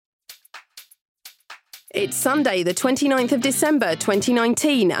It's Sunday, the 29th of December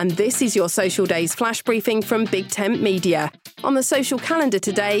 2019, and this is your Social Days flash briefing from Big Tent Media. On the social calendar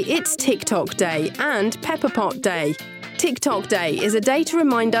today, it's TikTok Day and Pepper Pot Day. TikTok Day is a day to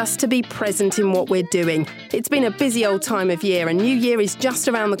remind us to be present in what we're doing. It's been a busy old time of year and New Year is just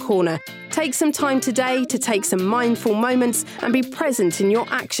around the corner. Take some time today to take some mindful moments and be present in your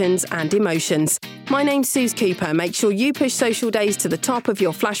actions and emotions. My name's Suze Cooper. Make sure you push Social Days to the top of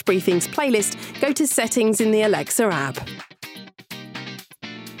your Flash Briefings playlist. Go to Settings in the Alexa app.